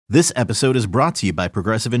This episode is brought to you by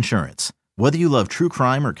Progressive Insurance. Whether you love true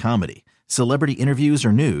crime or comedy, celebrity interviews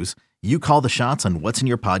or news, you call the shots on what's in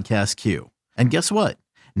your podcast queue. And guess what?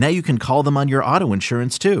 Now you can call them on your auto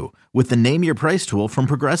insurance too with the Name Your Price tool from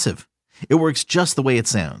Progressive. It works just the way it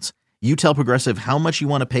sounds. You tell Progressive how much you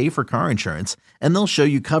want to pay for car insurance, and they'll show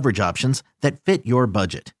you coverage options that fit your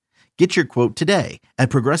budget. Get your quote today at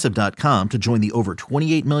Progressive.com to join the over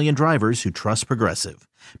 28 million drivers who trust Progressive.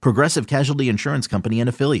 Progressive Casualty Insurance Company and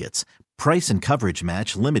Affiliates. Price and coverage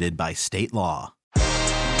match limited by state law.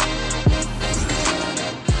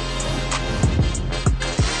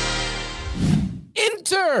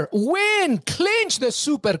 Inter win, clinch the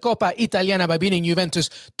Supercoppa Italiana by beating Juventus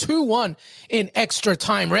 2-1 in extra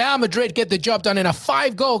time. Real Madrid get the job done in a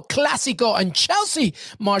 5-goal Clasico, and Chelsea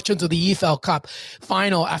march into the EFL Cup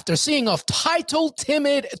final after seeing off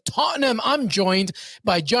title-timid Tottenham. I'm joined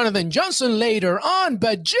by Jonathan Johnson later on,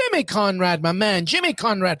 but Jimmy Conrad, my man, Jimmy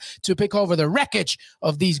Conrad, to pick over the wreckage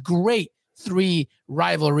of these great three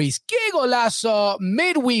rivalries. Que Golazo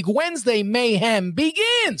midweek Wednesday mayhem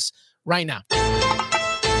begins right now.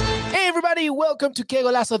 Hey everybody, welcome to Que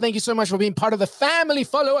Golazo. Thank you so much for being part of the family.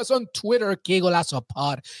 Follow us on Twitter, Que Golazo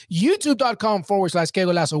Pod, youtube.com/Que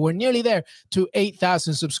Golazo. We're nearly there to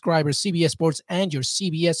 8,000 subscribers, CBS Sports and your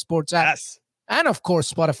CBS Sports app. Yes. And of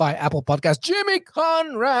course, Spotify, Apple Podcasts. Jimmy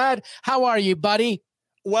Conrad, how are you, buddy?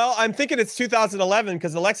 Well, I'm thinking it's 2011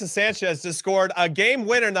 because Alexis Sanchez just scored a game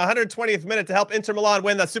winner in the 120th minute to help Inter Milan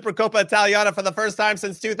win the Supercoppa Italiana for the first time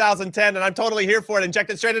since 2010, and I'm totally here for it.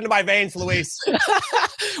 Injected straight into my veins, Luis.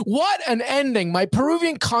 What an ending. My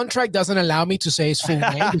Peruvian contract doesn't allow me to say his full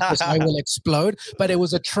name because I will explode, but it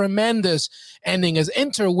was a tremendous ending as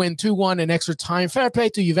Inter win 2-1 in extra time. Fair play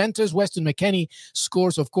to Juventus. Weston McKennie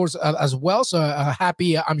scores, of course, as well. So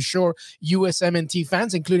happy, I'm sure, USMNT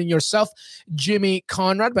fans, including yourself, Jimmy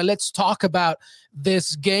Conrad. But let's talk about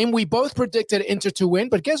this game. We both predicted Inter to win,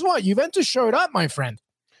 but guess what? Juventus showed up, my friend.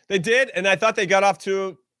 They did, and I thought they got off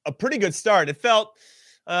to a pretty good start. It felt,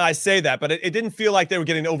 I say that, but it didn't feel like they were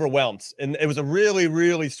getting overwhelmed. And it was a really,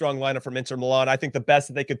 really strong lineup from Inter Milan. I think the best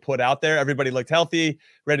that they could put out there. Everybody looked healthy,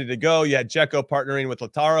 ready to go. You had Dzeko partnering with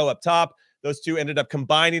Lautaro up top. Those two ended up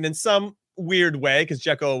combining in some weird way because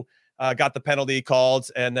Dzeko got the penalty called,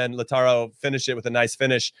 and then Lautaro finished it with a nice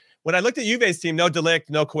finish. When I looked at Juve's team, no De Ligt,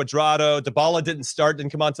 no Cuadrado. Dybala didn't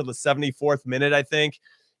come on until the 74th minute, I think.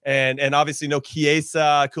 And obviously no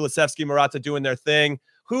Chiesa, Kulusevski, Morata doing their thing.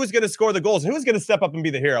 Who's going to score the goals? Who's going to step up and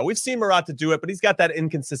be the hero? We've seen Morata do it, but he's got that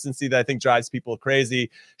inconsistency that I think drives people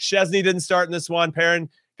crazy. Szczesny didn't start in this one. Perrin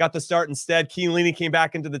got the start instead. Chiellini came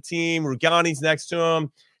back into the team. Rugani's next to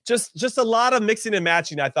him. Just a lot of mixing and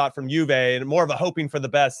matching, I thought, from Juve, and more of a hoping for the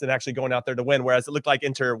best than actually going out there to win, whereas it looked like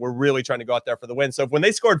Inter were really trying to go out there for the win. So when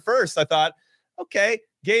they scored first, I thought, okay,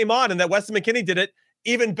 game on, and that Weston McKennie did it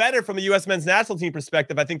even better from a U.S. men's national team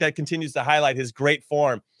perspective. I think that continues to highlight his great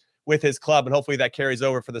form with his club, and hopefully that carries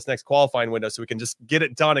over for this next qualifying window so we can just get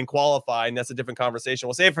it done and qualify, and that's a different conversation.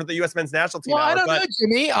 We'll save it for the U.S. men's national team. Well, I don't know,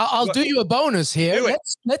 Jimmy. I'll do you a bonus here.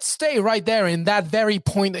 Let's stay right there in that very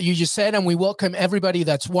point that you just said, and we welcome everybody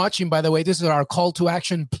that's watching. By the way, this is our call to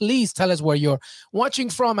action. Please tell us where you're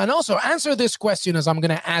watching from, and also answer this question as I'm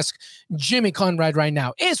going to ask Jimmy Conrad right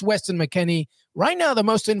now. Is Weston McKennie right now the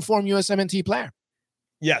most informed USMNT player?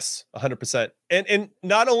 Yes, 100%. And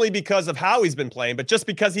not only because of how he's been playing, but just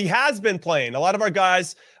because he has been playing. A lot of our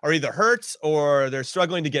guys are either hurt or they're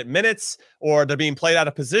struggling to get minutes or they're being played out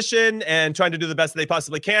of position and trying to do the best that they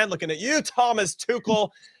possibly can. Looking at you, Thomas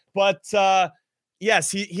Tuchel. But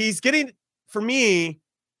yes, he's getting, for me,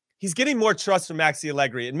 he's getting more trust from Maxi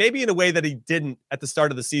Allegri, and maybe in a way that he didn't at the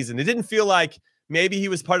start of the season. It didn't feel like maybe he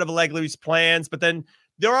was part of Allegri's plans, but then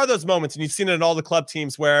there are those moments, and you've seen it in all the club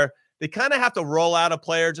teams, where they kind of have to roll out a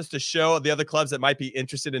player just to show the other clubs that might be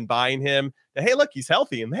interested in buying him that, hey, look, he's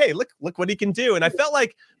healthy, and hey, look what he can do. And I felt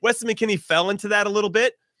like Weston McKennie fell into that a little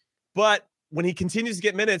bit, but when he continues to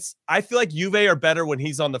get minutes, I feel like Juve are better when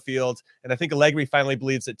he's on the field, and I think Allegri finally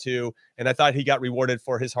believes it too, and I thought he got rewarded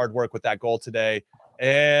for his hard work with that goal today.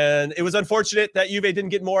 And it was unfortunate that Juve didn't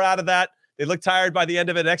get more out of that. They looked tired by the end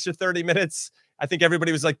of it, extra 30 minutes. I think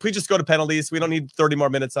everybody was like, please just go to penalties. We don't need 30 more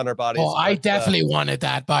minutes on our bodies. Oh, I definitely wanted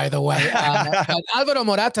that, by the way. Alvaro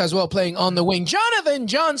Morata as well playing on the wing. Jonathan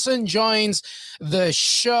Johnson joins the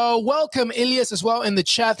show. Welcome, Ilias, as well in the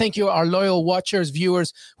chat. Thank you, our loyal watchers,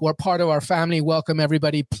 viewers who are part of our family. Welcome,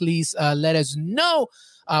 everybody. Please let us know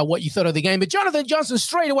what you thought of the game. But Jonathan Johnson,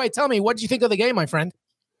 straight away, tell me, what did you think of the game, my friend?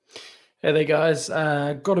 Hey there, guys.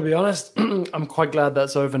 Got to be honest, I'm quite glad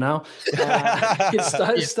that's over now.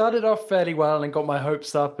 It started off fairly well and got my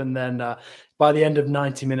hopes up. And then by the end of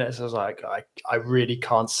 90 minutes, I was like, I really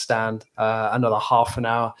can't stand another half an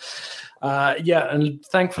hour. And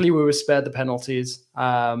thankfully we were spared the penalties.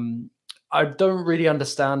 I don't really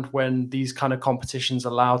understand when these kind of competitions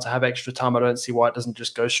allow to have extra time. I don't see why it doesn't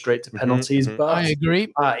just go straight to penalties. But I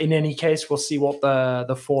agree. In any case, we'll see what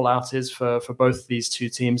the fallout is for both of these two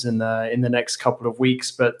teams in the next couple of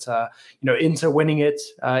weeks. But Inter winning it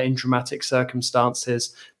in dramatic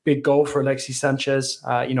circumstances. Big goal for Alexis Sanchez.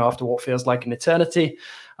 After what feels like an eternity.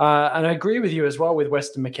 And I agree with you as well with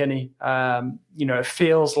Weston McKennie. It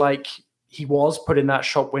feels like he was put in that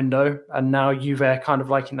shop window, and now Juve are kind of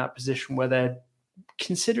like in that position where they're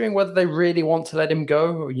considering whether they really want to let him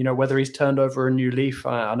go, or, whether he's turned over a new leaf.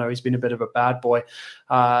 I know he's been a bit of a bad boy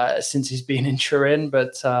since he's been in Turin,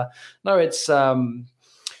 but no, it's there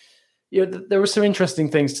were some interesting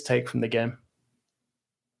things to take from the game.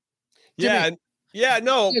 I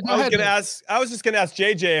was just gonna ask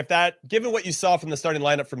JJ if that, given what you saw from the starting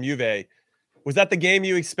lineup from Juve, was that the game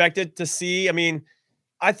you expected to see? I mean,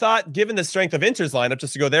 I thought, given the strength of Inter's lineup,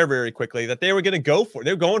 just to go there very quickly, that they were going to go for it.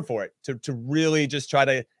 They were going for it to really just try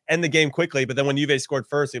to end the game quickly. But then when Juve scored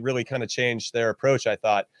first, it really kind of changed their approach, I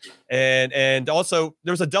thought. And also,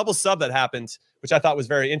 there was a double sub that happened, which I thought was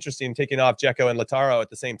very interesting, taking off Dzeko and Lautaro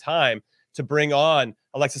at the same time to bring on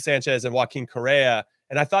Alexis Sanchez and Joaquin Correa.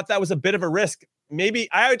 And I thought that was a bit of a risk. Maybe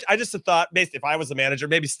I just thought, basically, if I was the manager,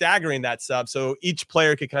 maybe staggering that sub so each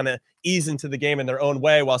player could kind of ease into the game in their own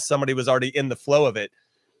way while somebody was already in the flow of it.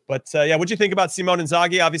 But what'd you think about Simone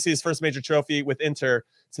Inzaghi? Obviously, his first major trophy with Inter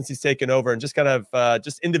since he's taken over, and just kind of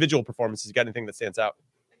just individual performances. You got anything that stands out?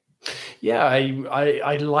 Yeah,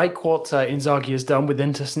 I like what Inzaghi has done with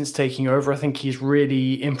Inter since taking over. I think he's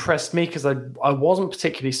really impressed me because I wasn't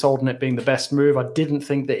particularly sold on it being the best move. I didn't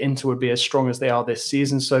think that Inter would be as strong as they are this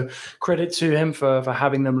season. So credit to him for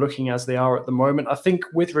having them looking as they are at the moment. I think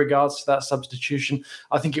with regards to that substitution,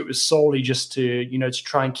 I think it was solely just to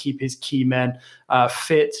try and keep his key men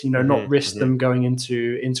fit, not risk them going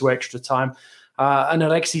into extra time. And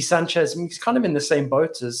Alexis Sanchez, he's kind of in the same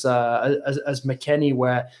boat as McKennie,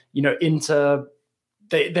 where Inter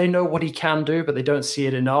they know what he can do, but they don't see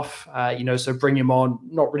it enough. So bring him on.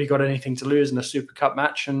 Not really got anything to lose in a Super Cup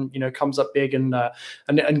match, and comes up big and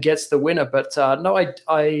gets the winner. But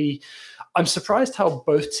I'm surprised how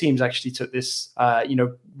both teams actually took this,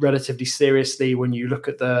 relatively seriously when you look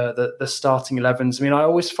at the starting 11s. I mean, I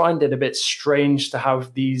always find it a bit strange to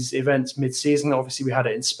have these events mid-season. Obviously, we had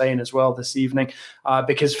it in Spain as well this evening,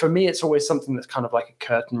 because for me, it's always something that's kind of like a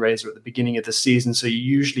curtain raiser at the beginning of the season. So you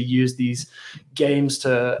usually use these games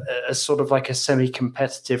as sort of like a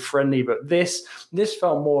semi-competitive friendly, but this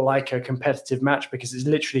felt more like a competitive match because it's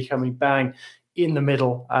literally coming bang in the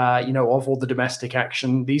middle, of all the domestic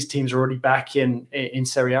action. These teams are already back in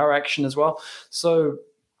Serie A action as well. So,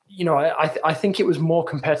 I think it was more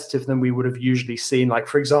competitive than we would have usually seen. Like,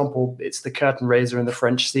 for example, it's the curtain raiser in the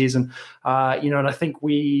French season, and I think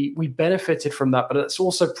we benefited from that. But it's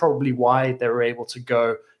also probably why they were able to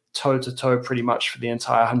go toe-to-toe pretty much for the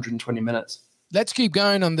entire 120 minutes. Let's keep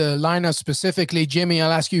going on the lineup specifically. Jimmy,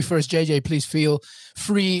 I'll ask you first. JJ, please feel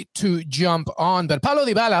free to jump on. But Paulo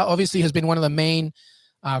Dybala obviously has been one of the main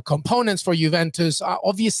components for Juventus.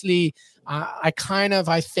 Obviously, I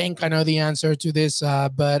think I know the answer to this,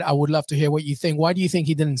 but I would love to hear what you think. Why do you think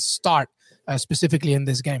he didn't start specifically in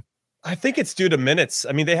this game? I think it's due to minutes.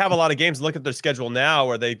 I mean, they have a lot of games. Look at their schedule now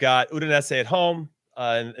where they've got Udinese at home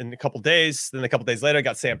in a couple days. Then a couple days later,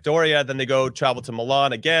 got Sampdoria. Then they go travel to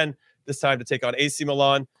Milan again, this time to take on AC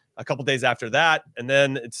Milan a couple days after that. And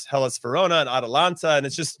then it's Hellas Verona and Atalanta. And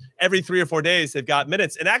it's just every 3 or 4 days they've got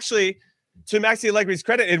minutes. And actually, to Maxi Allegri's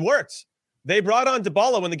credit, it worked. They brought on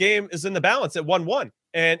Dybala when the game is in the balance at 1-1.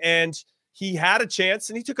 And he had a chance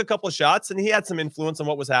and he took a couple of shots and he had some influence on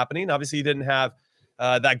what was happening. Obviously, he didn't have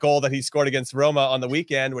that goal that he scored against Roma on the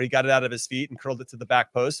weekend where he got it out of his feet and curled it to the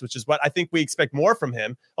back post, which is what I think we expect more from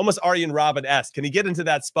him. Almost Arjen Robben-esque. Can he get into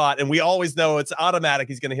that spot? And we always know it's automatic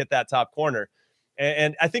he's going to hit that top corner.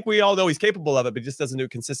 And I think we all know he's capable of it, but he just doesn't do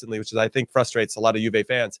it consistently, which is, I think, frustrates a lot of Juve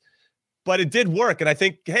fans. But it did work. And I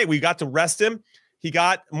think, hey, we got to rest him. He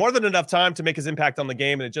got more than enough time to make his impact on the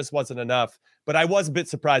game, and it just wasn't enough. But I was a bit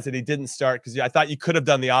surprised that he didn't start because I thought you could have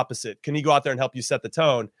done the opposite. Can he go out there and help you set the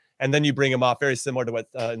tone? And then you bring him off, very similar to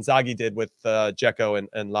what Inzaghi did with Dzeko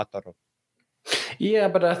and Lautaro. Yeah,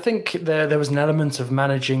 but I think there was an element of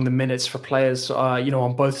managing the minutes for players,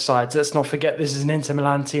 on both sides. Let's not forget this is an Inter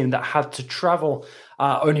Milan team that had to travel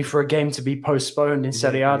only for a game to be postponed in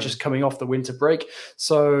Serie A, just coming off the winter break.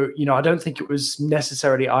 So, I don't think it was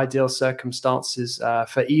necessarily ideal circumstances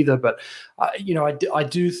for either. But, I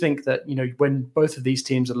do think that, when both of these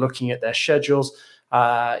teams are looking at their schedules,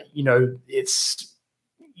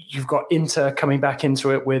 You've got Inter coming back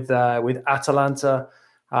into it with Atalanta.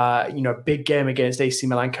 Big game against AC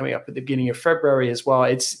Milan coming up at the beginning of February as well.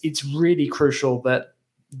 It's really crucial that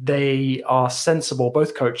they are sensible,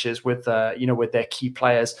 both coaches, with their key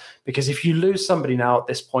players, because if you lose somebody now at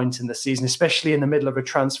this point in the season, especially in the middle of a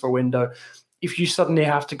transfer window, if you suddenly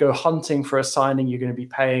have to go hunting for a signing, you're going to be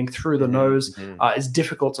paying through the nose. It's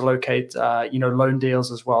difficult to locate, loan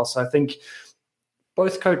deals as well. So I think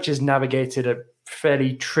both coaches navigated a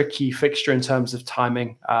fairly tricky fixture in terms of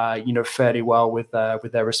timing, fairly well with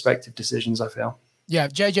their respective decisions, I feel. Yeah,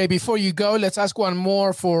 JJ, before you go, let's ask one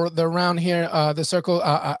more for the round here. The circle,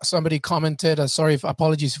 somebody commented,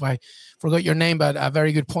 apologies if I forgot your name, but a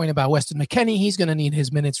very good point about Weston McKennie. He's going to need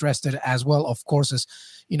his minutes rested as well, of course, as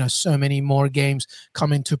so many more games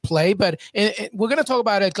come into play. But we're going to talk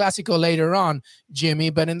about El Clásico later on, Jimmy,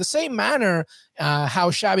 but in the same manner,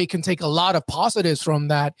 how Xavi can take a lot of positives from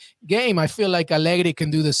that game. I feel like Allegri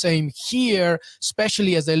can do the same here,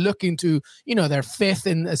 especially as they look into, their fifth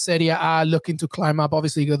in Serie A, looking to climb up.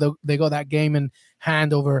 Obviously, they got that game in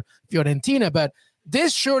hand over Fiorentina, but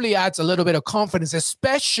this surely adds a little bit of confidence,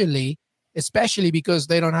 especially because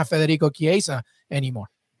they don't have Federico Chiesa anymore.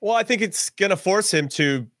 Well, I think it's going to force him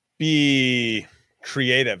to be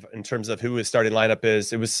creative in terms of who his starting lineup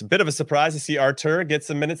is. It was a bit of a surprise to see Artur get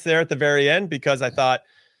some minutes there at the very end, because I thought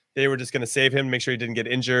they were just going to save him, make sure he didn't get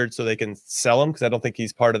injured so they can sell him, because I don't think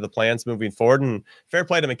he's part of the plans moving forward. And fair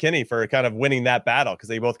play to McKennie for kind of winning that battle, because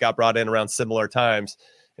they both got brought in around similar times.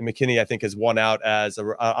 And McKennie, I think, has won out as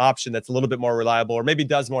an option that's a little bit more reliable, or maybe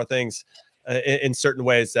does more things in certain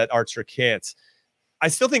ways that Artur can't. I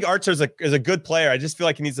still think Artur is a good player. I just feel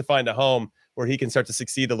like he needs to find a home where he can start to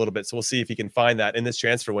succeed a little bit. So we'll see if he can find that in this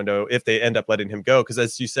transfer window if they end up letting him go. Because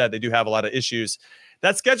as you said, they do have a lot of issues.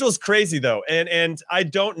 That schedule is crazy, though. And I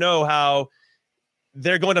don't know how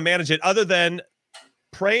they're going to manage it other than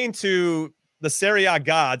praying to the Serie A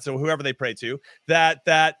gods, or whoever they pray to, that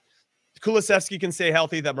Kulusevski can stay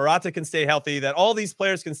healthy, that Morata can stay healthy, that all these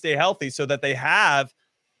players can stay healthy so that they have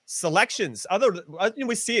selections.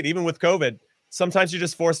 We see it even with COVID. Sometimes you're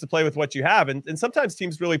just forced to play with what you have. And sometimes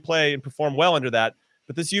teams really play and perform well under that.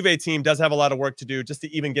 But this Juve team does have a lot of work to do just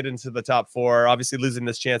to even get into the top four. Obviously, losing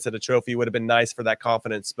this chance at a trophy would have been nice for that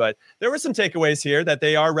confidence. But there were some takeaways here, that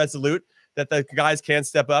they are resolute, that the guys can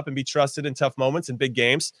step up and be trusted in tough moments and big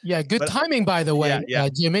games. Yeah, good timing, by the way,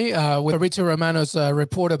 Jimmy, with Fabrizio Romano's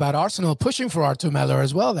report about Arsenal pushing for Artur Melo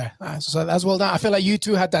as well there. So that's well done. I feel like you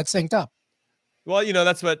two had that synced up. Well,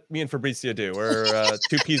 that's what me and Fabrizio do. We're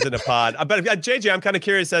two peas in a pod. But JJ, I'm kind of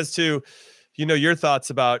curious as to, your thoughts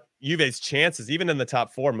about Juve's chances, even in the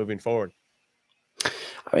top four moving forward.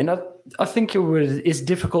 I mean, I think it's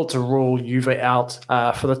difficult to rule Juve out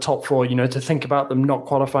for the top four. To think about them not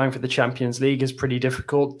qualifying for the Champions League is pretty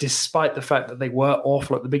difficult, despite the fact that they were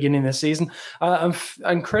awful at the beginning of the season.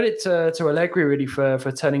 And credit to Allegri really for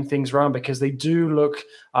turning things around, because they do look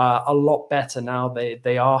a lot better now.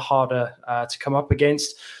 They are harder to come up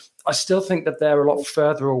against. I still think that they're a lot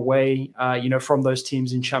further away, from those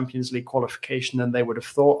teams in Champions League qualification than they would have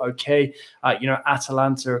thought. Okay,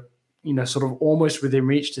 Atalanta, sort of almost within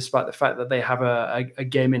reach, despite the fact that they have a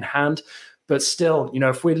game in hand. But still,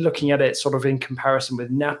 if we're looking at it sort of in comparison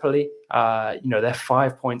with Napoli, they're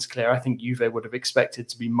 5 points clear. I think Juve would have expected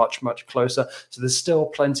to be much, much closer. So there's still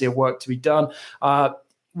plenty of work to be done.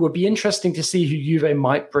 Would be interesting to see who Juve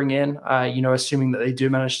might bring in, assuming that they do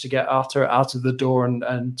manage to get Artur out of the door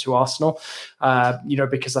and to Arsenal,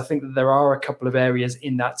 because I think that there are a couple of areas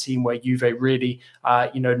in that team where Juve really,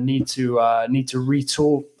 need to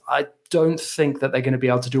retool. I don't think that they're going to be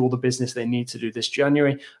able to do all the business they need to do this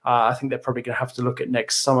January. I think they're probably going to have to look at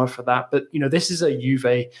next summer for that. But, this is a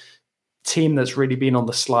Juve team that's really been on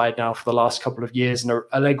the slide now for the last couple of years. And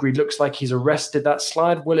Allegri looks like he's arrested that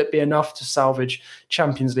slide. Will it be enough to salvage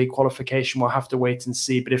Champions League qualification? We'll have to wait and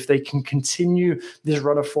see. But if they can continue this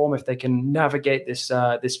run of form, if they can navigate this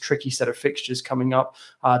tricky set of fixtures coming up,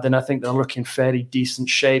 then I think they'll look in fairly decent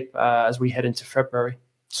shape as we head into February.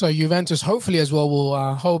 So Juventus hopefully as well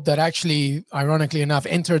will hope that actually, ironically enough,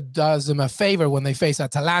 Inter does them a favor when they face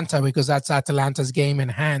Atalanta, because that's Atalanta's game in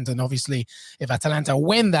hand. And obviously, if Atalanta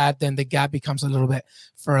win that, then the gap becomes a little bit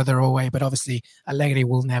further away. But obviously, Allegri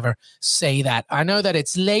will never say that. I know that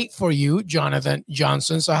it's late for you, Jonathan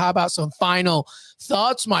Johnson. So how about some final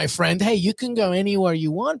thoughts, my friend? Hey, you can go anywhere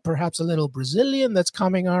you want. Perhaps a little Brazilian that's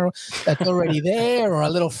already there, or a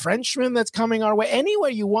little Frenchman that's coming our way.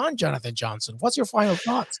 Anywhere you want, Jonathan Johnson. What's your final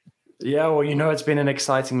thoughts? Yeah, well, it's been an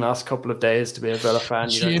exciting last couple of days to be a Villa fan.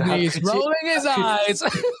 Jimmy's rolling his eyes.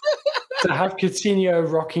 to have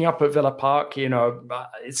Coutinho rocking up at Villa Park,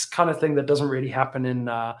 it's kind of thing that doesn't really happen in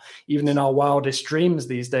even in our wildest dreams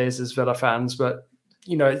these days as Villa fans. But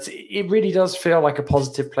it really does feel like a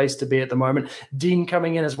positive place to be at the moment. Dean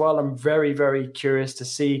coming in as well. I'm very, very curious to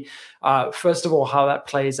see, first of all, how that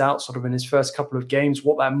plays out sort of in his first couple of games,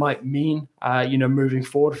 what that might mean, moving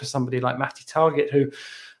forward for somebody like Matty Targett, who,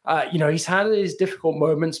 he's had his difficult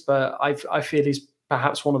moments, but I feel he's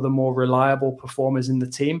perhaps one of the more reliable performers in the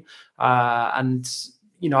team. I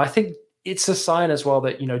think it's a sign as well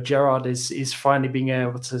that, Gerrard is finally being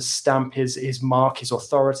able to stamp his mark, his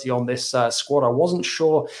authority on this squad. I wasn't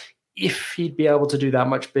sure if he'd be able to do that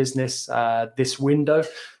much business this window.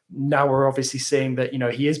 Now we're obviously seeing that,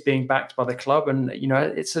 he is being backed by the club, and,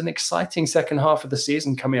 it's an exciting second half of the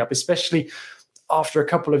season coming up, especially after a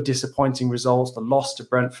couple of disappointing results, the loss to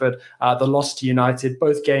Brentford, the loss to United,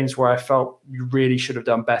 both games where I felt you really should have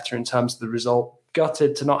done better in terms of the result.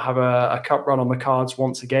 Gutted to not have a cup run on the cards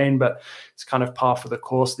once again, but it's kind of par for the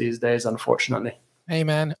course these days, unfortunately. Hey,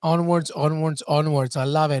 man, onwards. I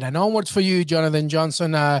love it. And onwards for you, Jonathan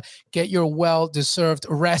Johnson. Get your well-deserved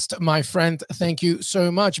rest, my friend. Thank you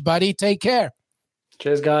so much, buddy. Take care.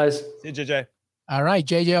 Cheers, guys. See you, JJ. All right,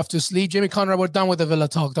 JJ off to sleep. Jimmy Conrad, we're done with the Villa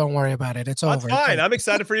talk. Don't worry about it. It's over. That's fine. I'm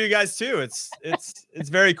excited for you guys, too. It's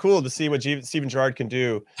very cool to see what Steven Gerrard can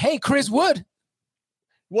do. Hey, Chris Wood.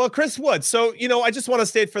 Well, Chris Wood. So, I just want to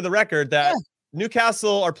state for the record that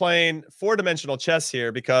Newcastle are playing four-dimensional chess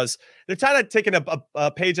here because they're kind of taking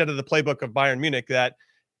a page out of the playbook of Bayern Munich that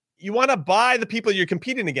you want to buy the people you're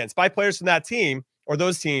competing against, buy players from that team or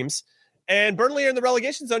those teams. And Burnley are in the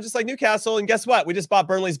relegation zone just like Newcastle. And guess what? We just bought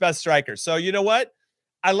Burnley's best striker. So you know what?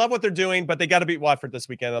 I love what they're doing, but they got to beat Watford this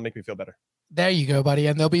weekend. That'll make me feel better. There you go, buddy.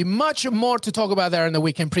 And there'll be much more to talk about there in the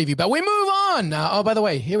weekend preview. But we move on. Oh, by the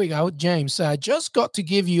way, here we go. James, just got to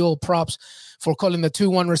give you all props for calling the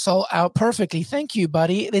 2-1 result out perfectly. Thank you,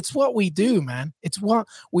 buddy. It's what we do, man. It's what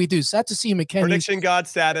we do. Sad to see McKennie. Prediction God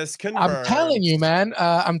status confirmed. I'm telling you, man.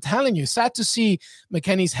 I'm telling you. Sad to see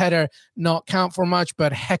McKennie's header not count for much,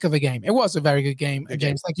 but heck of a game. It was a very good game.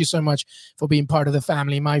 James, thank you so much for being part of the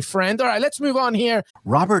family, my friend. All right, let's move on here.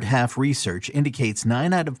 Robert Half research indicates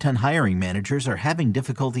 9 out of 10 hiring managers are having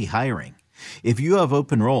difficulty hiring. If you have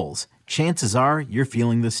open roles, chances are you're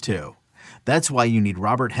feeling this too. That's why you need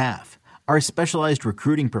Robert Half. Our specialized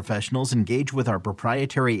recruiting professionals engage with our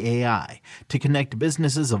proprietary AI to connect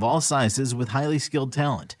businesses of all sizes with highly skilled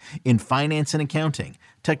talent in finance and accounting,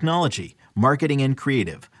 technology, marketing and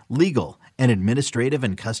creative, legal, and administrative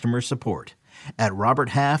and customer support. At Robert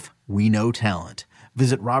Half, we know talent.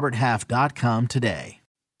 Visit roberthalf.com today.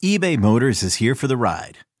 eBay Motors is here for the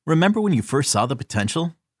ride. Remember when you first saw the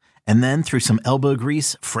potential? And then through some elbow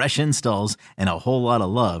grease, fresh installs, and a whole lot of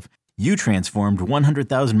love, you transformed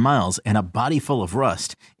 100,000 miles and a body full of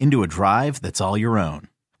rust into a drive that's all your own.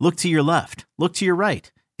 Look to your left. Look to your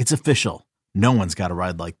right. It's official. No one's got a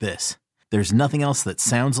ride like this. There's nothing else that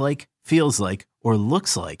sounds like, feels like, or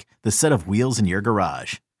looks like the set of wheels in your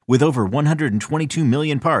garage. With over 122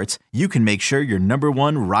 million parts, you can make sure your number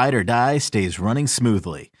one ride or die stays running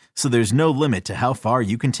smoothly. So there's no limit to how far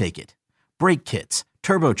you can take it. Brake kits,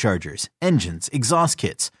 turbochargers, engines, exhaust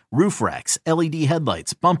kits, roof racks, LED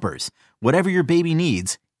headlights, bumpers, whatever your baby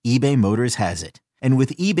needs, eBay Motors has it. And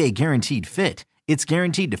with eBay Guaranteed Fit, it's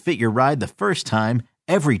guaranteed to fit your ride the first time,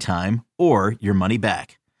 every time, or your money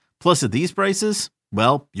back. Plus at these prices,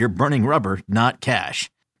 well, you're burning rubber, not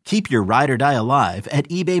cash. Keep your ride or die alive at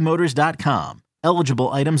ebaymotors.com. Eligible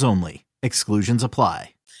items only. Exclusions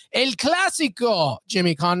apply. El Clásico,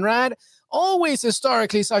 Jimmy Conrad. Always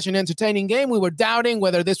historically such an entertaining game. We were doubting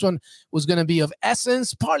whether this one was going to be of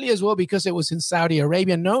essence, partly as well because it was in Saudi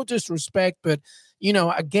Arabia. No disrespect, but,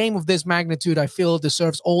 a game of this magnitude, I feel,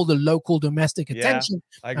 deserves all the local domestic attention.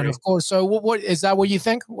 I agree. And of course, so what is that what you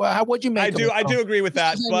think? Well, what'd you make of it? I do agree with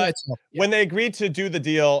that. But when they agreed to do the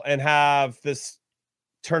deal and have this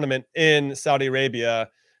tournament in Saudi Arabia,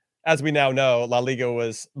 as we now know, La Liga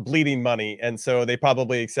was bleeding money. And so they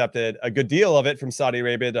probably accepted a good deal of it from Saudi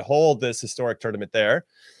Arabia to hold this historic tournament there.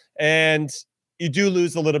 And you do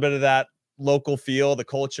lose a little bit of that local feel, the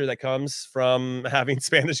culture that comes from having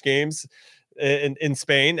Spanish games in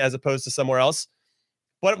Spain as opposed to somewhere else.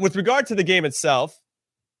 But with regard to the game itself,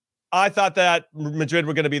 I thought that Madrid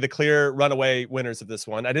were going to be the clear runaway winners of this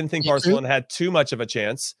one. I didn't think Barcelona had too much of a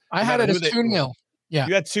chance. I had it as 2-0. Yeah.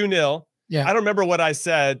 You had 2-0. Yeah. I don't remember what I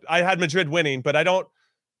said. I had Madrid winning, but I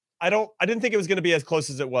didn't think it was going to be as close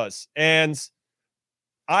as it was. And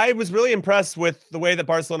I was really impressed with the way that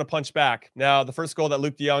Barcelona punched back. Now, the first goal that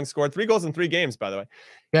Luke de Jong scored, 3 goals in 3 games, by the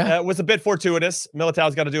way, was a bit fortuitous.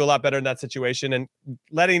 Militao's got to do a lot better in that situation. And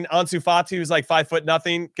letting Ansu Fati, who's like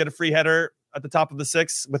 5'0", get a free header at the top of the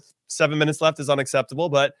 6 with 7 minutes left is unacceptable.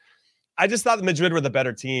 But I just thought Madrid were the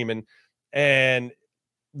better team. And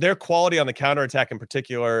their quality on the counterattack in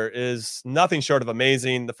particular is nothing short of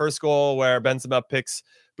amazing. The first goal where Benzema picks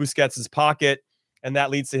Busquets' pocket, and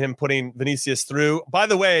that leads to him putting Vinicius through. By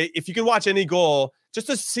the way, if you can watch any goal, just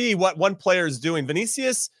to see what one player is doing,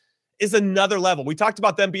 Vinicius is another level. We talked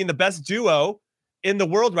about them being the best duo in the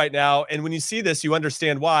world right now. And when you see this, you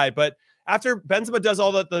understand why. But after Benzema does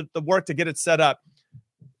all the work to get it set up,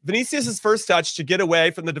 Vinicius' first touch to get away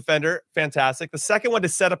from the defender, fantastic. The second one to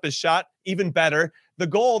set up his shot, even better. The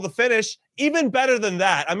goal, the finish, even better than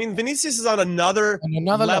that. I mean, Vinicius is on another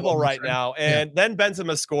level right now. And then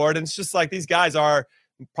Benzema scored. And it's just like these guys are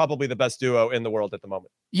probably the best duo in the world at the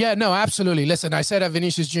moment. Yeah, no, absolutely. Listen, I said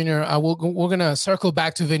Vinicius Jr., we're going to circle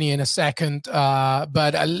back to Vinny in a second,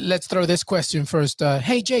 but let's throw this question first.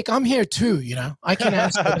 Hey, Jake, I'm here too, I can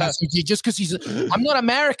ask about Serginho just because I'm not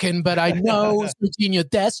American, but I know Serginho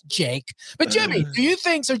Dest, Jake. But Jimmy, do you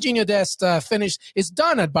think Serginho Dest is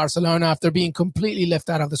done at Barcelona after being completely left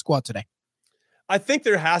out of the squad today? I think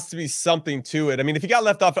there has to be something to it. I mean, if he got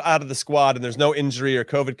left out of the squad and there's no injury or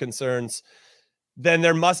COVID concerns, then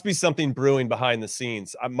there must be something brewing behind the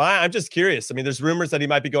scenes. I'm just curious. I mean, there's rumors that he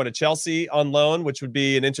might be going to Chelsea on loan, which would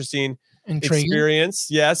be an interesting experience.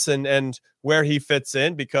 Yes, and where he fits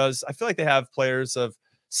in, because I feel like they have players of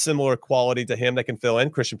similar quality to him that can fill in.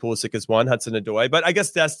 Christian Pulisic is one, Hudson-Odoi. But I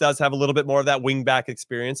guess Dest does have a little bit more of that wing-back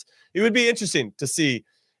experience. It would be interesting to see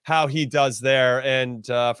how he does there, and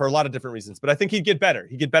for a lot of different reasons. But I think he'd get better.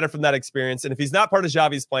 He'd get better from that experience. And if he's not part of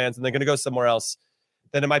Xavi's plans and they're going to go somewhere else,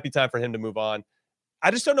 then it might be time for him to move on. I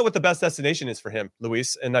just don't know what the best destination is for him,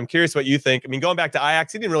 Luis. And I'm curious what you think. I mean, going back to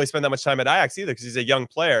Ajax, he didn't really spend that much time at Ajax either because he's a young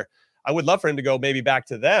player. I would love for him to go maybe back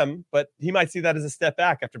to them, but he might see that as a step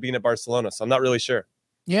back after being at Barcelona. So I'm not really sure.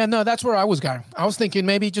 Yeah, no, that's where I was going. I was thinking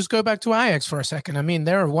maybe just go back to Ajax for a second. I mean,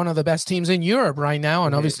 they're one of the best teams in Europe right now,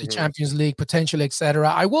 and obviously Champions League potential, etc.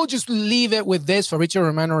 I will just leave it with this. Fabrizio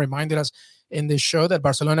Romano reminded us in this show that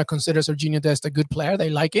Barcelona considers Serginho Dest a good player. They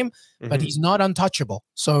like him, but he's not untouchable.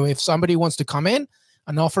 So if somebody wants to come in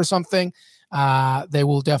and offer something, they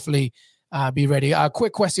will definitely be ready. A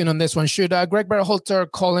quick question on this one. Should Greg Berhalter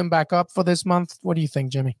call him back up for this month? What do you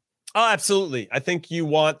think, Jimmy? Oh, absolutely. I think you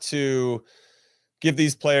want to give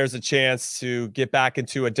these players a chance to get back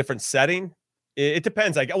into a different setting. It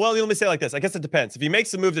depends. Let me say it like this. I guess it depends. If he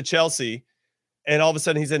makes a move to Chelsea and all of a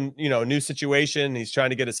sudden he's in, a new situation, he's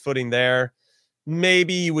trying to get his footing there,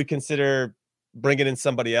 maybe you would consider bringing in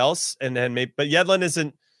somebody else. And then but Yedlin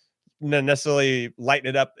isn't necessarily lighting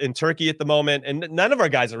it up in Turkey at the moment. And none of our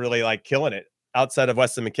guys are really like killing it outside of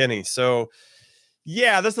Weston McKennie. So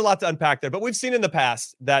yeah, there's a lot to unpack there, but we've seen in the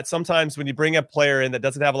past that sometimes when you bring a player in that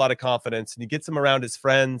doesn't have a lot of confidence and you get him around his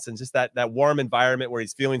friends and just that warm environment where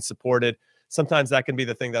he's feeling supported, sometimes that can be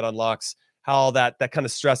the thing that unlocks how that kind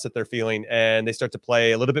of stress that they're feeling, and they start to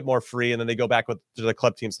play a little bit more free, and then they go back to the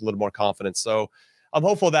club teams with a little more confidence. So I'm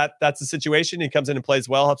hopeful that that's the situation. He comes in and plays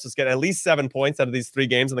well, helps us get at least 7 points out of these 3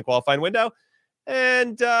 games in the qualifying window,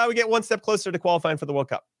 and we get one step closer to qualifying for the World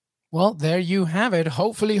Cup. Well, there you have it.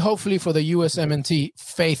 Hopefully for the USMNT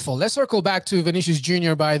faithful. Let's circle back to Vinicius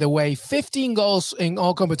Jr., by the way. 15 goals in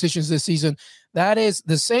all competitions this season. That is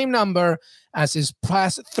the same number as his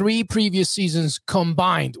past 3 previous seasons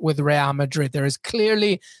combined with Real Madrid. There is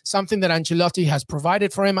clearly something that Ancelotti has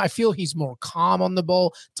provided for him. I feel he's more calm on the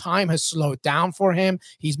ball. Time has slowed down for him.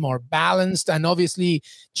 He's more balanced. And obviously,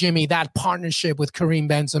 Jimmy, that partnership with Karim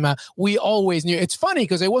Benzema, we always knew. It's funny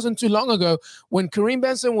because it wasn't too long ago when Karim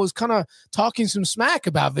Benzema was kind of talking some smack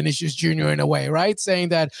about Vinicius Jr. in a way, right? Saying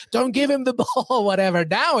that, don't give him the ball, whatever.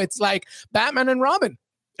 Now it's like Batman and Robin.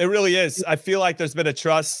 It really is. I feel like there's been a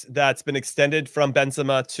trust that's been extended from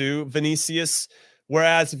Benzema to Vinicius.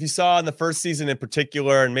 Whereas if you saw in the first season in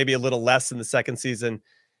particular, and maybe a little less in the second season,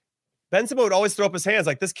 Benzema would always throw up his hands.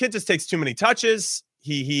 Like, this kid just takes too many touches.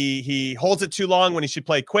 He holds it too long when he should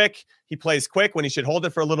play quick. He plays quick when he should hold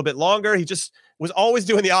it for a little bit longer. He just was always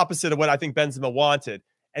doing the opposite of what I think Benzema wanted.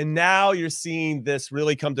 And now you're seeing this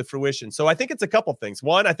really come to fruition. So I think it's a couple things.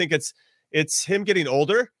 One, I think it's him getting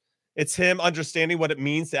older. It's him understanding what it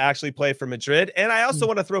means to actually play for Madrid. And I also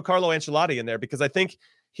want to throw Carlo Ancelotti in there because I think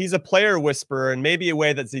he's a player whisperer in maybe a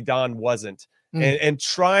way that Zidane wasn't. And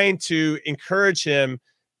trying to encourage him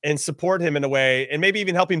and support him in a way, and maybe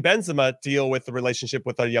even helping Benzema deal with the relationship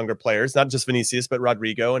with our younger players, not just Vinicius, but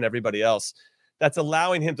Rodrigo and everybody else. That's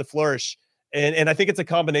allowing him to flourish And I think it's a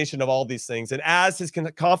combination of all these things. And as his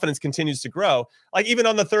confidence continues to grow, like even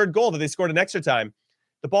on the third goal that they scored in extra time,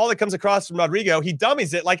 the ball that comes across from Rodrigo, he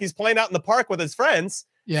dummies it like he's playing out in the park with his friends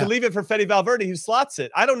to leave it for Fede Valverde, who slots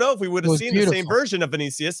it. I don't know if we would have seen the same version of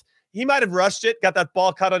Vinicius. He might have rushed it, got that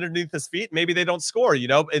ball caught underneath his feet. Maybe they don't score,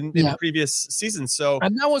 in previous seasons. So,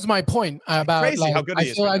 and that was my point about crazy how good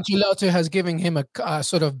he is. I feel Ancelotti has given him a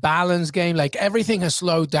sort of balanced game. Like everything has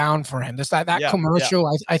slowed down for him. There's that commercial.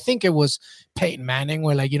 Yeah. I think it was Peyton Manning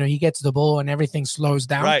where he gets the ball and everything slows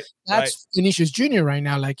down. Right. That's Vinicius Jr. right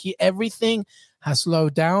now. Like everything has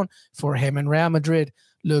slowed down for him, and Real Madrid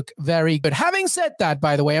look very good. Having said that,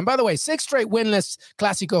 by the way, 6 straight winless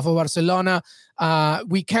Clásico for Barcelona.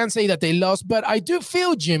 We can't say that they lost, but I do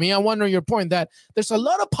feel, Jimmy, I wonder your point, that there's a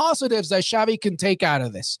lot of positives that Xavi can take out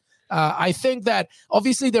of this. I think that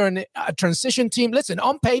obviously they're a transition team. Listen,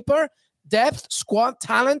 on paper, depth, squad,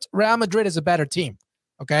 talent, Real Madrid is a better team.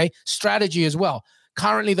 Okay? Strategy as well.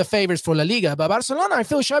 Currently the favorites for La Liga, but Barcelona, I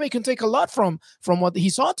feel Xavi can take a lot from what he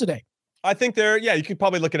saw today. I think you could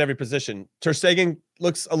probably look at every position. Ter Stegen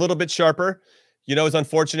looks a little bit sharper. It's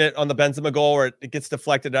unfortunate on the Benzema goal where it gets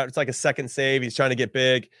deflected out. It's like a second save. He's trying to get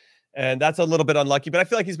big, and that's a little bit unlucky. But I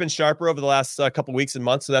feel like he's been sharper over the last couple weeks and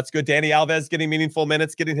months, so that's good. Dani Alves getting meaningful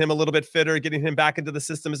minutes, getting him a little bit fitter, getting him back into the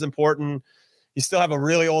system is important. You still have a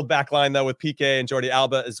really old back line, though, with Piqué and Jordi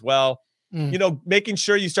Alba as well. Making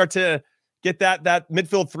sure you start to get that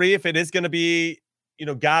midfield three if it is going to be,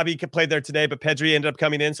 Gavi could play there today, but Pedri ended up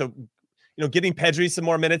coming in, so getting Pedri some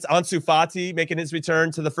more minutes. Ansu Fati making his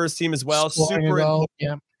return to the first team as well.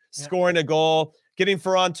 Scoring a goal. Getting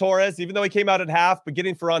Ferran Torres, even though he came out at half, but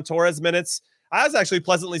getting Ferran Torres minutes. I was actually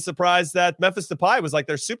pleasantly surprised that Memphis Depay was like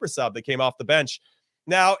their super sub that came off the bench.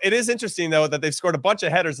 Now, it is interesting, though, that they've scored a bunch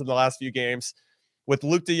of headers in the last few games with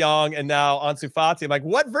Luuk de Jong and now Ansu Fati. I'm like,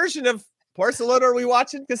 what version of Barcelona are we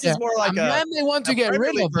watching? Because he's more like man they want to get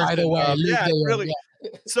rid of, by the way. Really.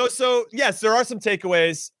 So, yes, there are some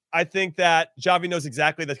takeaways. I think that Xavi knows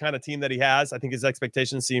exactly the kind of team that he has. I think his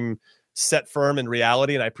expectations seem set firm in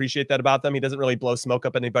reality, and I appreciate that about them. He doesn't really blow smoke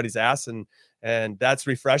up anybody's ass, and that's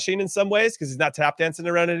refreshing in some ways because he's not tap dancing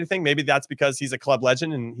around anything. Maybe that's because he's a club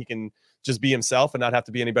legend and he can just be himself and not have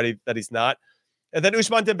to be anybody that he's not. And then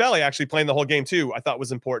Ousmane Dembele actually playing the whole game too, I thought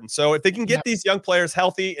was important. So if they can get these young players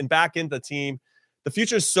healthy and back into the team, the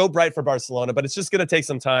future is so bright for Barcelona, but it's just going to take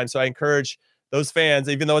some time. So I encourage those fans,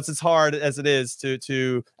 even though it's as hard as it is,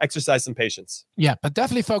 to exercise some patience. Yeah, but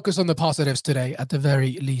definitely focus on the positives today, at the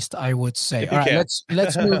very least, I would say. All right,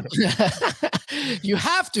 let's move. You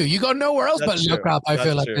have to. You got nowhere else but look up, I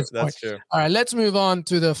feel like at this point. That's true. All right, let's move on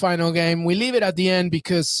to the final game. We leave it at the end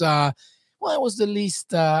because, it was the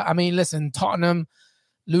least. Listen, Tottenham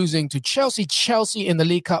losing to Chelsea. Chelsea in the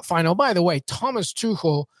League Cup final. By the way, Thomas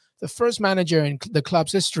Tuchel, the first manager in the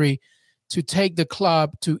club's history to take the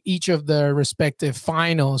club to each of their respective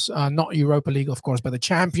finals, not Europa League, of course, but the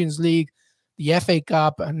Champions League, the FA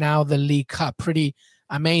Cup, and now the League Cup. Pretty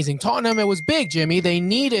amazing. Tottenham, it was big, Jimmy. They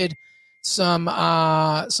needed some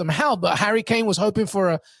help, but Harry Kane was hoping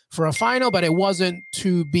for a final, but it wasn't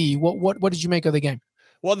to be. What did you make of the game?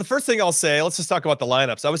 Well, the first thing I'll say, let's just talk about the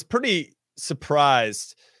lineups. I was pretty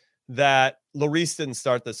surprised that Lloris didn't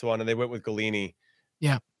start this one and they went with Galini.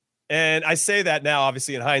 Yeah. And I say that now,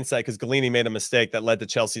 obviously, in hindsight, because Galini made a mistake that led to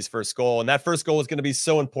Chelsea's first goal. And that first goal is going to be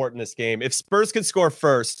so important in this game. If Spurs could score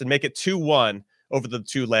first and make it 2-1 over the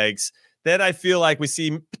two legs, then I feel like we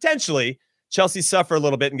see potentially Chelsea suffer a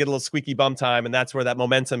little bit and get a little squeaky bum time. And that's where that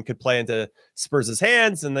momentum could play into Spurs'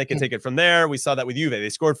 hands and they can take it from there. We saw that with Juve. They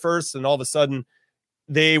scored first and all of a sudden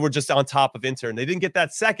they were just on top of Inter. And they didn't get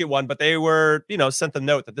that second one, but they were, sent the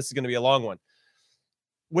note that this is going to be a long one.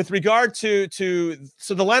 With regard to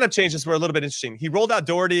so the lineup changes were a little bit interesting. He rolled out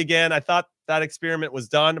Doherty again. I thought that experiment was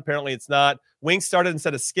done. Apparently it's not. Winks started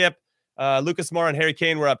instead of Skip. Lucas Moura and Harry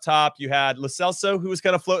Kane were up top. You had Lo Celso, who was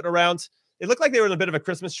kind of floating around. It looked like they were in a bit of a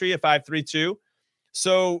Christmas tree at 5-3-2.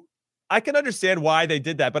 So I can understand why they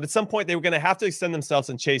did that. But at some point they were going to have to extend themselves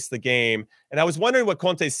and chase the game. And I was wondering what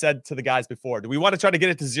Conte said to the guys before. Do we want to try to get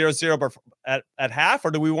it to 0-0 at half?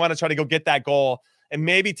 Or do we want to try to go get that goal and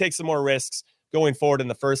maybe take some more risks going forward in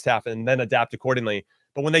the first half and then adapt accordingly?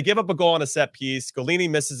 But when they give up a goal on a set piece, Golini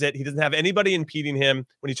misses it. He doesn't have anybody impeding him.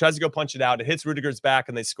 When he tries to go punch it out, it hits Rudiger's back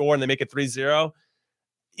and they score and they make it 3-0.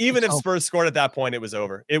 Even if Spurs scored at that point, it was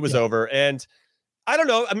over. It was over. And I don't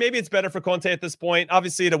know, maybe it's better for Conte at this point.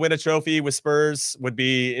 Obviously, to win a trophy with Spurs would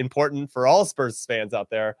be important for all Spurs fans out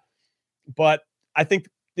there. But I think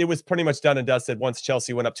it was pretty much done and dusted once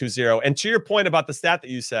Chelsea went up 2-0. And to your point about the stat that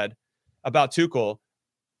you said about Tuchel,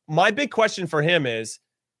 my big question for him is,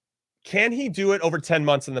 can he do it over 10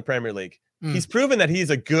 months in the Premier League? He's proven that he's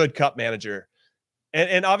a good cup manager.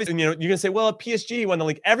 And obviously, you can say, well, PSG won the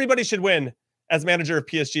league. Everybody should win as manager of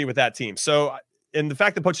PSG with that team. So, and the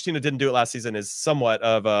fact that Pochettino didn't do it last season is somewhat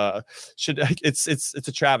of it's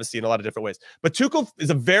a travesty in a lot of different ways. But Tuchel is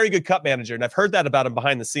a very good cup manager, and I've heard that about him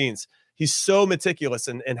behind the scenes. He's so meticulous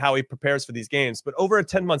in how he prepares for these games. But over a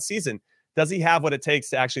 10-month season, does he have what it takes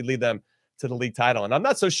to actually lead them to the league title? And I'm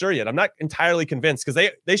not so sure yet. I'm not entirely convinced, because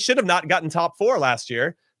they should have not gotten top 4 last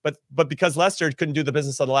year. But because Leicester couldn't do the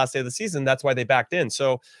business on the last day of the season, that's why they backed in.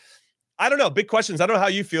 So I don't know. Big questions. I don't know how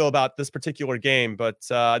you feel about this particular game, but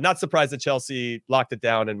not surprised that Chelsea locked it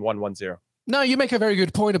down and won 1-0. No, you make a very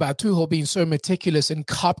good point about Tuchel being so meticulous in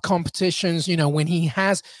cup competitions. When he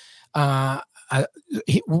has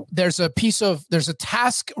there's a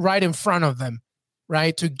task right in front of them,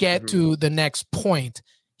 right, to get to the next point.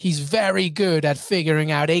 He's very good at figuring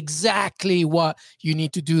out exactly what you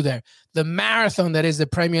need to do there. The marathon that is the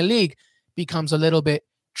Premier League becomes a little bit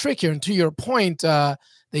trickier. And to your point,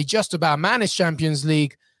 they just about managed Champions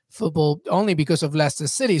League football only because of Leicester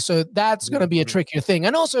City. So that's going to be a trickier thing.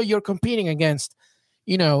 And also you're competing against,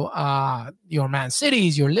 your Man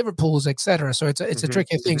Cities, your Liverpools, etc. So it's a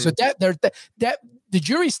trickier thing. So that the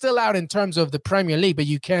jury's still out in terms of the Premier League, but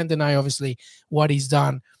you can't deny obviously what he's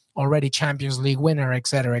done already, Champions League winner, et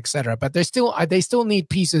cetera, et cetera. But they still need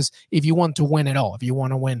pieces if you want to win it all, if you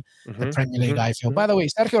want to win the Premier League, I feel. By the way,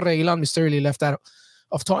 Sergio Reguilón mysteriously left out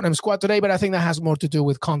of Tottenham squad today, but I think that has more to do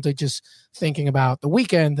with Conte just thinking about the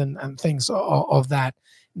weekend and things of that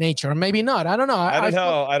nature. Or maybe not. I don't know. I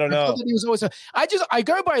don't know. That he was always I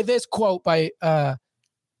go by this quote by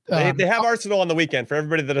they have Arsenal on the weekend. For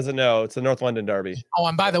everybody that doesn't know, it's the North London derby. Oh,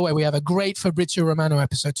 and by the way, we have a great Fabrizio Romano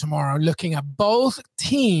episode tomorrow looking at both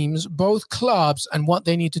teams, both clubs, and what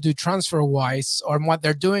they need to do transfer-wise, or what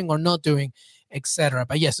they're doing or not doing, etc.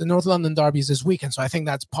 But yes, the North London derby is this weekend, so I think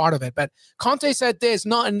that's part of it. But Conte said this,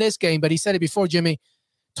 not in this game, but he said it before, Jimmy.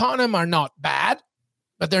 Tottenham are not bad,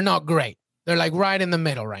 but they're not great. They're like right in the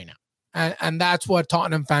middle right now. And that's what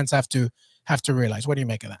Tottenham fans have to realize. What do you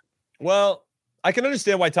make of that? Well, I can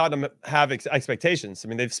understand why Tottenham have expectations. I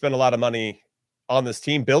mean, they've spent a lot of money on this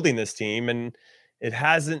team, building this team, and it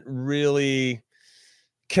hasn't really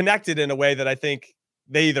connected in a way that I think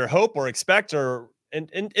they either hope or expect.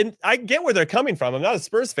 And I get where they're coming from. I'm not a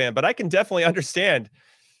Spurs fan, but I can definitely understand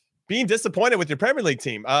being disappointed with your Premier League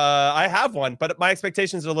team. I have one, but my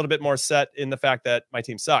expectations are a little bit more set in the fact that my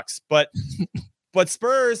team sucks. But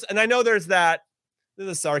Spurs, and I know there's the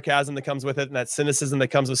sarcasm that comes with it and that cynicism that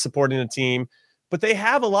comes with supporting a team. But they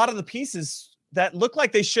have a lot of the pieces that look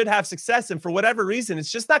like they should have success. And for whatever reason,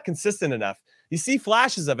 it's just not consistent enough. You see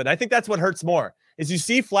flashes of it. And I think that's what hurts more, is you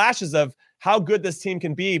see flashes of how good this team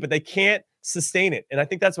can be, but they can't sustain it. And I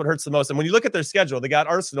think that's what hurts the most. And when you look at their schedule, they got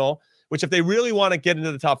Arsenal, which if they really want to get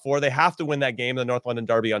into the top 4, they have to win that game in the North London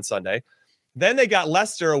derby on Sunday. Then they got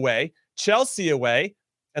Leicester away, Chelsea away,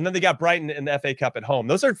 and then they got Brighton in the FA Cup at home.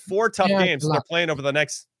 Those are 4 tough games they're playing over the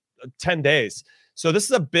next 10 days. So this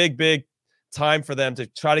is a big, big time for them to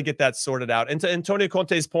try to get that sorted out. And to Antonio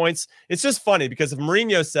Conte's points, it's just funny because if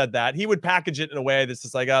Mourinho said that, he would package it in a way that's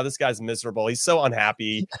just like, oh, this guy's miserable. He's so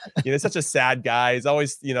unhappy. He's such a sad guy. He's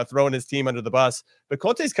always, throwing his team under the bus. But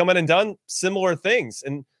Conte's come in and done similar things.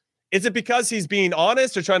 And is it because he's being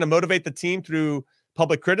honest or trying to motivate the team through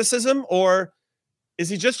public criticism, or is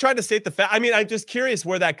he just trying to state the fact? I mean, I'm just curious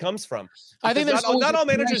where that comes from. I think not all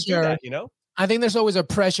managers do that, I think there's always a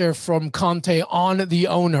pressure from Conte on the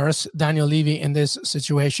owners, Daniel Levy, in this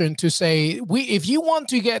situation to say, if you want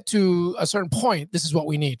to get to a certain point, this is what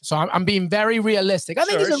we need. So I'm being very realistic. I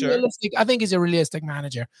think he's a realistic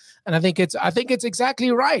manager, and I think it's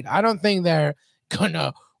exactly right. I don't think they're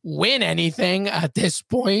gonna win anything at this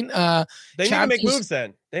point. They need to make moves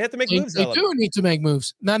then. They have to make moves. They do need to make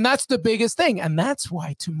moves. And that's the biggest thing. And that's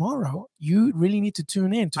why tomorrow you really need to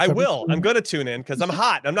tune in. I will. I'm going to tune in because I'm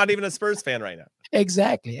hot. I'm not even a Spurs fan right now.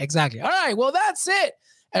 Exactly. All right. Well, that's it,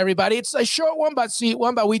 everybody. It's a short one, but sweet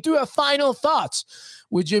one. But we do have final thoughts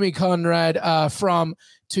with Jimmy Conrad from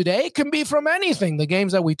today. It can be from anything. The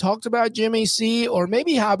games that we talked about, Jimmy C, or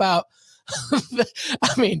maybe how about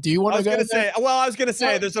I mean, do you want to go? I was going to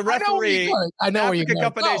say, there's a referee. I know where you're going. Africa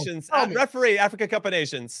Cup of Nations. Referee, Africa Cup of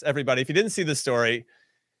Nations. Everybody, if you didn't see the story,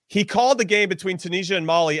 he called the game between Tunisia and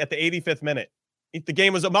Mali at the 85th minute. The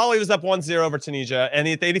game was Mali was up 1-0 over Tunisia, and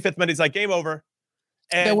at the 85th minute, he's like, game over.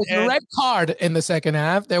 And there was a red card in the second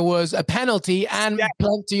half. There was a penalty and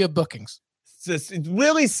plenty of bookings. It's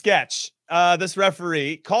really sketch. This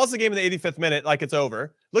referee calls the game in the 85th minute like it's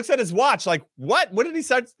over. Looks at his watch like, what? What did he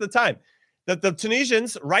start the time? The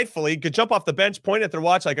Tunisians rightfully could jump off the bench, point at their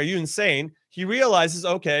watch like, are you insane? He realizes,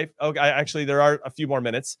 okay, actually, there are a few more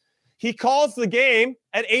minutes. He calls the game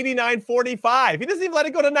at 89:45. He doesn't even let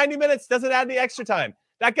it go to 90 minutes, doesn't add any extra time.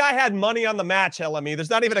 That guy had money on the match, LME. There's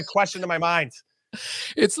not even a question in my mind.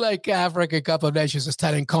 It's like Africa Cup of Nations is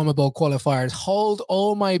telling CONMEBOL qualifiers, hold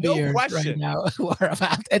all my beer right now. What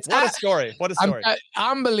a story. What a story.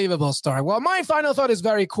 Unbelievable story. Well, my final thought is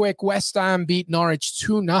very quick. West Ham beat Norwich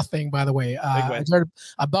 2-0, by the way.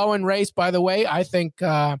 A Bowen race, by the way. I think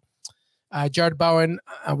Jared Bowen,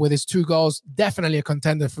 with his 2 goals, definitely a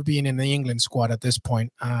contender for being in the England squad at this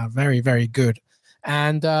point. Very, very good.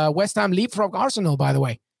 And West Ham leapfrog Arsenal, by the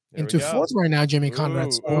way, into 4th right now, Jimmy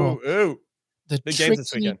Conrad. The big games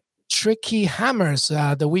this weekend. Tricky hammers.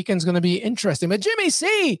 The weekend's going to be interesting. But Jimmy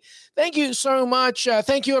C, thank you so much.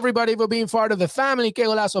 Thank you, everybody, for being part of the family. Que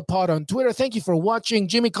Golazo Pod on Twitter. Thank you for watching.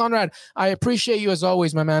 Jimmy Conrad, I appreciate you as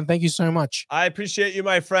always, my man. Thank you so much. I appreciate you,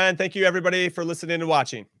 my friend. Thank you, everybody, for listening and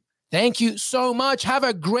watching. Thank you so much. Have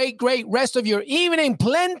a great, great rest of your evening.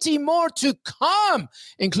 Plenty more to come,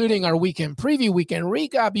 including our weekend preview, weekend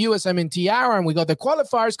recap, USMNT Hour, and we got the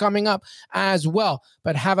qualifiers coming up as well.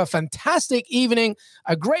 But have a fantastic evening,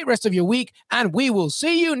 a great rest of your week, and we will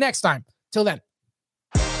see you next time. Till then.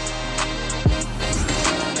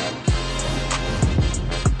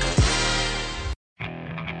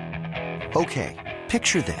 Okay,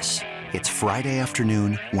 picture this. It's Friday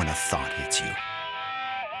afternoon when a thought hits you.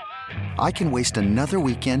 I can waste another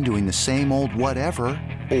weekend doing the same old whatever,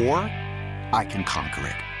 or I can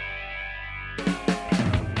conquer it.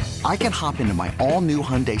 I can hop into my all-new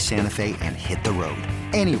Hyundai Santa Fe and hit the road.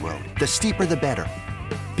 Any road. The steeper, the better.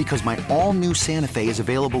 Because my all-new Santa Fe is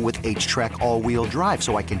available with H-Track all-wheel drive,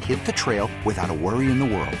 so I can hit the trail without a worry in the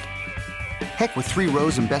world. Heck, with 3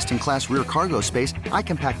 rows and best-in-class rear cargo space, I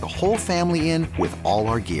can pack the whole family in with all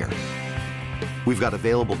our gear. We've got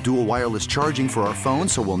available dual wireless charging for our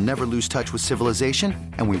phones, so we'll never lose touch with civilization,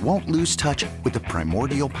 and we won't lose touch with the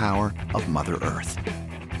primordial power of Mother Earth.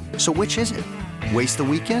 So which is it? Waste the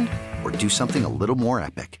weekend or do something a little more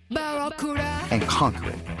epic? And conquer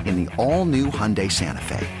it in the all-new Hyundai Santa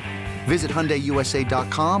Fe. Visit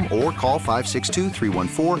HyundaiUSA.com or call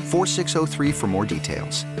 562-314-4603 for more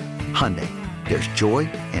details. Hyundai, there's joy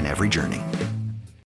in every journey.